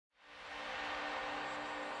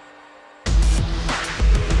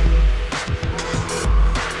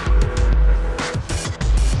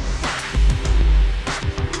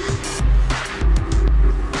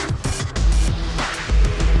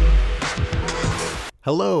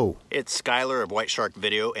Hello! It's Skylar of White Shark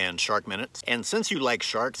Video and Shark Minutes, and since you like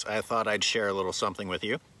sharks, I thought I'd share a little something with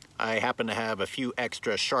you. I happen to have a few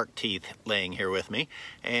extra shark teeth laying here with me,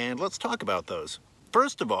 and let's talk about those.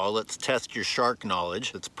 First of all, let's test your shark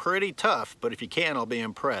knowledge. It's pretty tough, but if you can, I'll be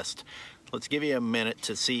impressed. Let's give you a minute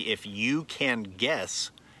to see if you can guess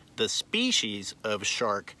the species of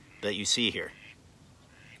shark that you see here.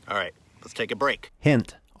 All right, let's take a break.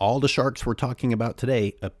 Hint, all the sharks we're talking about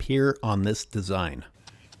today appear on this design.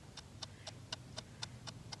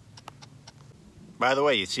 By the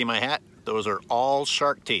way, you see my hat? Those are all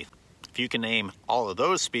shark teeth. If you can name all of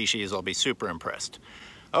those species, I'll be super impressed.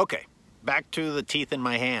 Okay, back to the teeth in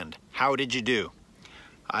my hand. How did you do?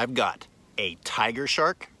 I've got a tiger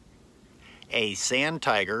shark, a sand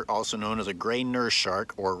tiger, also known as a gray nurse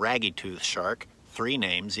shark or raggy tooth shark, 3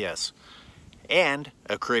 names, yes, and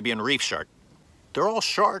a Caribbean reef shark. They're all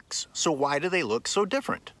sharks, so why do they look so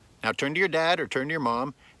different? Now turn to your dad or turn to your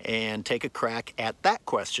mom and take a crack at that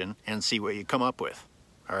question and see what you come up with.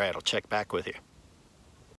 All right, I'll check back with you.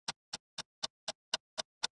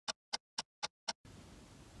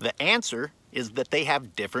 The answer is that they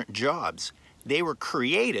have different jobs. They were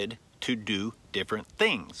created to do different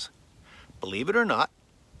things. Believe it or not,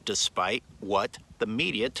 despite what the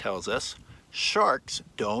media tells us, sharks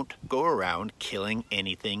don't go around killing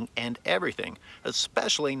anything and everything,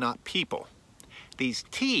 especially not people. These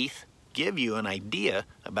teeth give you an idea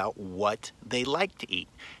about what they like to eat.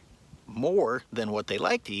 More than what they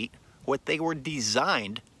like to eat, what they were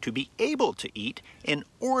designed to be able to eat in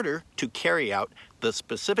order to carry out the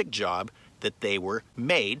specific job that they were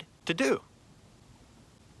made to do.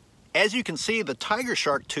 As you can see, the tiger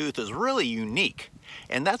shark tooth is really unique,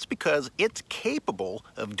 and that's because it's capable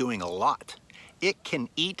of doing a lot. It can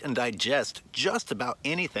eat and digest just about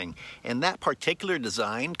anything, and that particular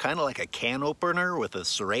design, kind of like a can opener with a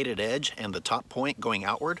serrated edge and the top point going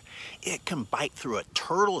outward, it can bite through a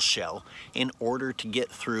turtle shell in order to get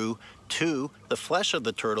through to the flesh of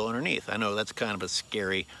the turtle underneath. I know that's kind of a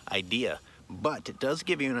scary idea, but it does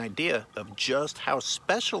give you an idea of just how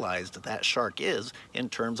specialized that shark is in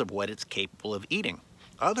terms of what it's capable of eating.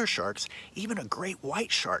 Other sharks, even a great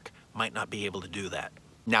white shark, might not be able to do that.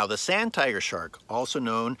 Now the sand tiger shark, also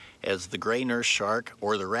known as the gray nurse shark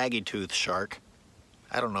or the raggy tooth shark,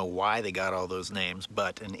 I don't know why they got all those names,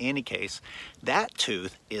 but in any case, that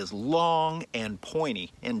tooth is long and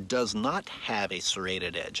pointy and does not have a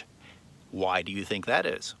serrated edge. Why do you think that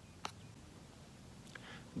is?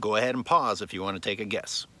 Go ahead and pause if you want to take a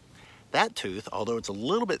guess. That tooth, although it's a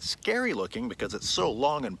little bit scary looking because it's so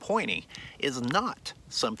long and pointy, is not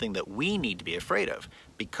something that we need to be afraid of,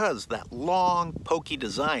 because that long, pokey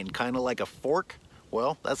design, kind of like a fork,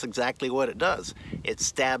 well, that's exactly what it does. It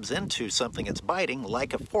stabs into something it's biting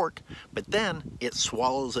like a fork, but then it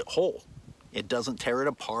swallows it whole. It doesn't tear it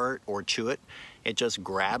apart or chew it. It just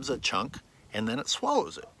grabs a chunk and then it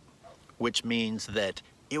swallows it, which means that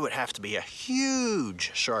it would have to be a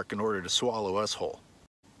huge shark in order to swallow us whole.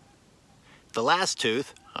 The last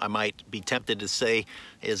tooth, I might be tempted to say,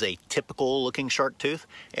 is a typical looking shark tooth,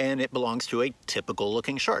 and it belongs to a typical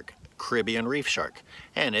looking shark, Caribbean reef shark,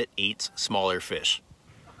 and it eats smaller fish.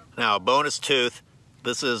 Now, a bonus tooth,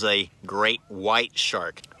 this is a great white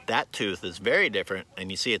shark. That tooth is very different,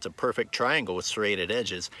 and you see it's a perfect triangle with serrated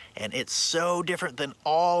edges, and it's so different than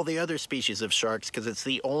all the other species of sharks because it's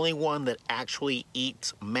the only one that actually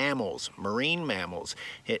eats mammals, marine mammals.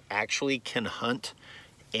 It actually can hunt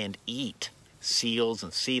and eat seals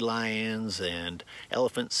and sea lions and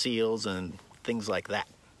elephant seals and things like that.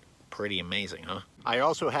 Pretty amazing, huh? I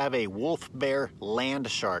also have a wolf bear land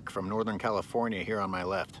shark from Northern California here on my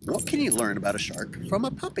left. What can you learn about a shark from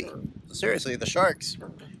a puppy? Seriously, the sharks,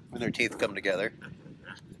 when their teeth come together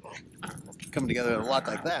in a lock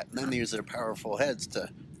like that, and then they use their powerful heads to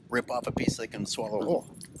rip off a piece they can swallow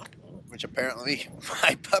whole, which apparently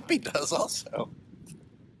my puppy does also.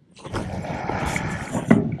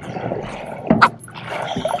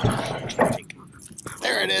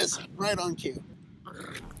 There it is, right on cue.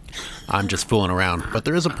 I'm just fooling around, but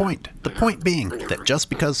there is a point. The point being that just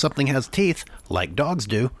because something has teeth, like dogs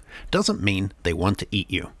do, doesn't mean they want to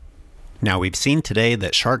eat you. Now, we've seen today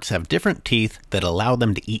that sharks have different teeth that allow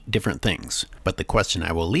them to eat different things, but the question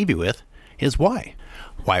I will leave you with is why?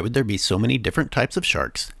 Why would there be so many different types of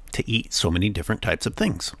sharks to eat so many different types of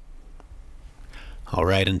things? All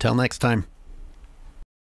right, until next time.